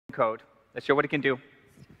code. Let's show what it can do.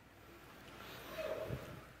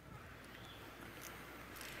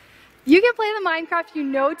 You can play the Minecraft you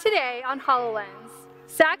know today on HoloLens.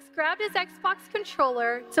 Sax grabbed his Xbox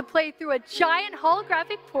controller to play through a giant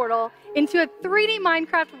holographic portal into a 3D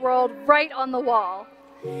Minecraft world right on the wall.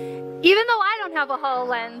 Even though I don't have a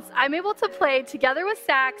HoloLens, I'm able to play together with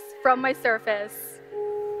Sax from my Surface.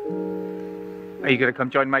 Are you going to come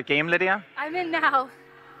join my game, Lydia? I'm in now.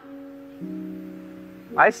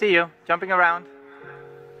 I see you, jumping around.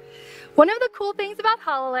 One of the cool things about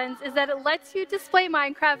HoloLens is that it lets you display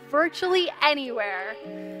Minecraft virtually anywhere.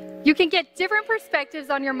 You can get different perspectives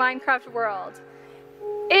on your Minecraft world.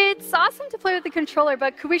 It's awesome to play with the controller,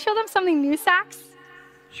 but could we show them something new, Sax?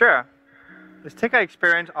 Sure. Let's take our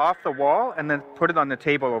experience off the wall and then put it on the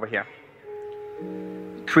table over here.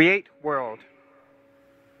 Create world.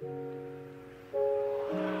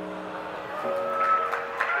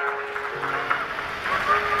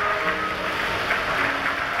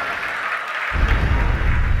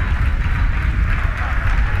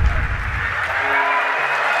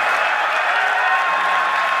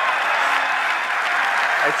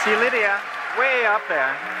 I see Lydia way up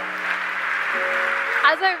there.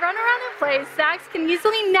 As I run around and play, Sax can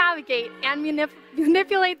easily navigate and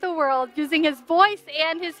manipulate the world using his voice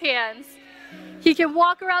and his hands. He can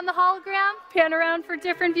walk around the hologram, pan around for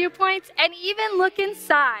different viewpoints, and even look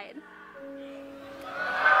inside.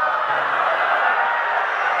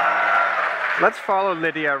 Let's follow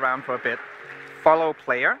Lydia around for a bit. Follow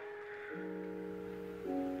player.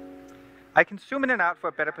 I can zoom in and out for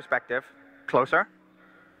a better perspective. Closer.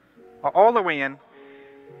 Or all the way in.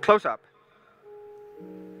 Close up.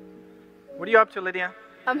 What are you up to, Lydia?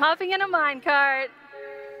 I'm hopping in a minecart.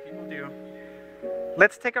 People do.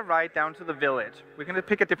 Let's take a ride down to the village. We're going to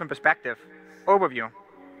pick a different perspective. Overview.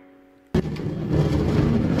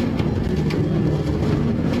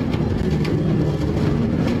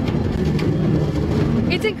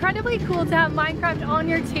 It's incredibly cool to have Minecraft on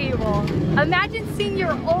your table. Imagine seeing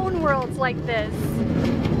your own worlds like this.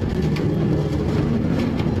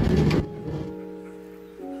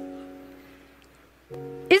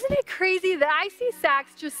 Isn't it crazy that I see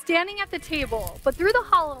Sax just standing at the table, but through the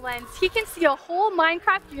HoloLens, he can see a whole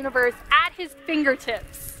Minecraft universe at his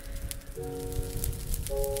fingertips.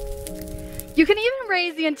 You can even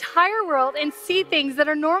raise the entire world and see things that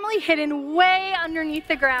are normally hidden way underneath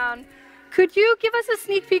the ground. Could you give us a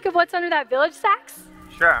sneak peek of what's under that village, Sax?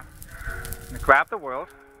 Sure. Grab the world,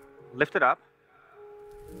 lift it up,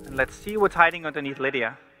 and let's see what's hiding underneath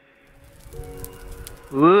Lydia.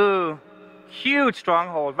 Ooh. Huge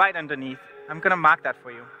stronghold right underneath. I'm going to mark that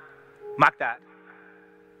for you. Mark that.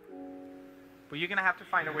 But you're going to have to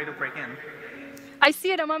find a way to break in. I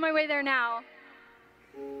see it. I'm on my way there now.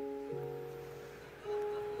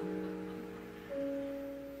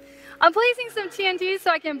 I'm placing some TNT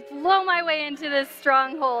so I can blow my way into this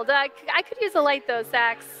stronghold. I could use a light though,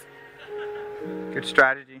 Sax. Good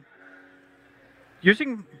strategy.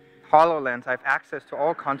 Using HoloLens, I have access to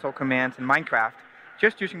all console commands in Minecraft,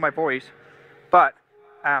 just using my voice. But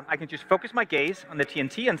I can just focus my gaze on the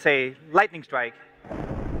TNT and say, lightning strike.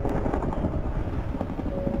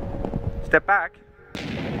 Step back.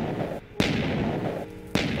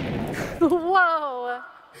 Whoa!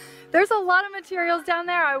 There's a lot of materials down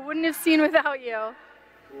there I wouldn't have seen without you. Well,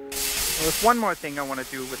 there's one more thing I want to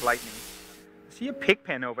do with lightning. I see a pig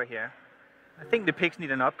pen over here. I think the pigs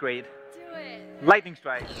need an upgrade. Do it. Lightning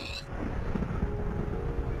strike.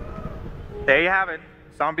 There you have it.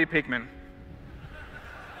 Zombie pigmen.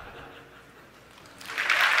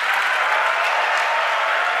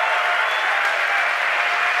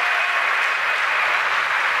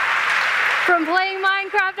 From playing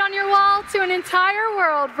Minecraft on your wall to an entire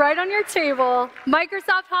world right on your table,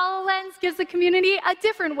 Microsoft HoloLens gives the community a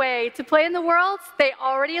different way to play in the worlds they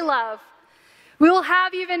already love. We will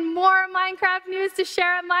have even more Minecraft news to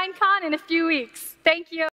share at Minecon in a few weeks. Thank you.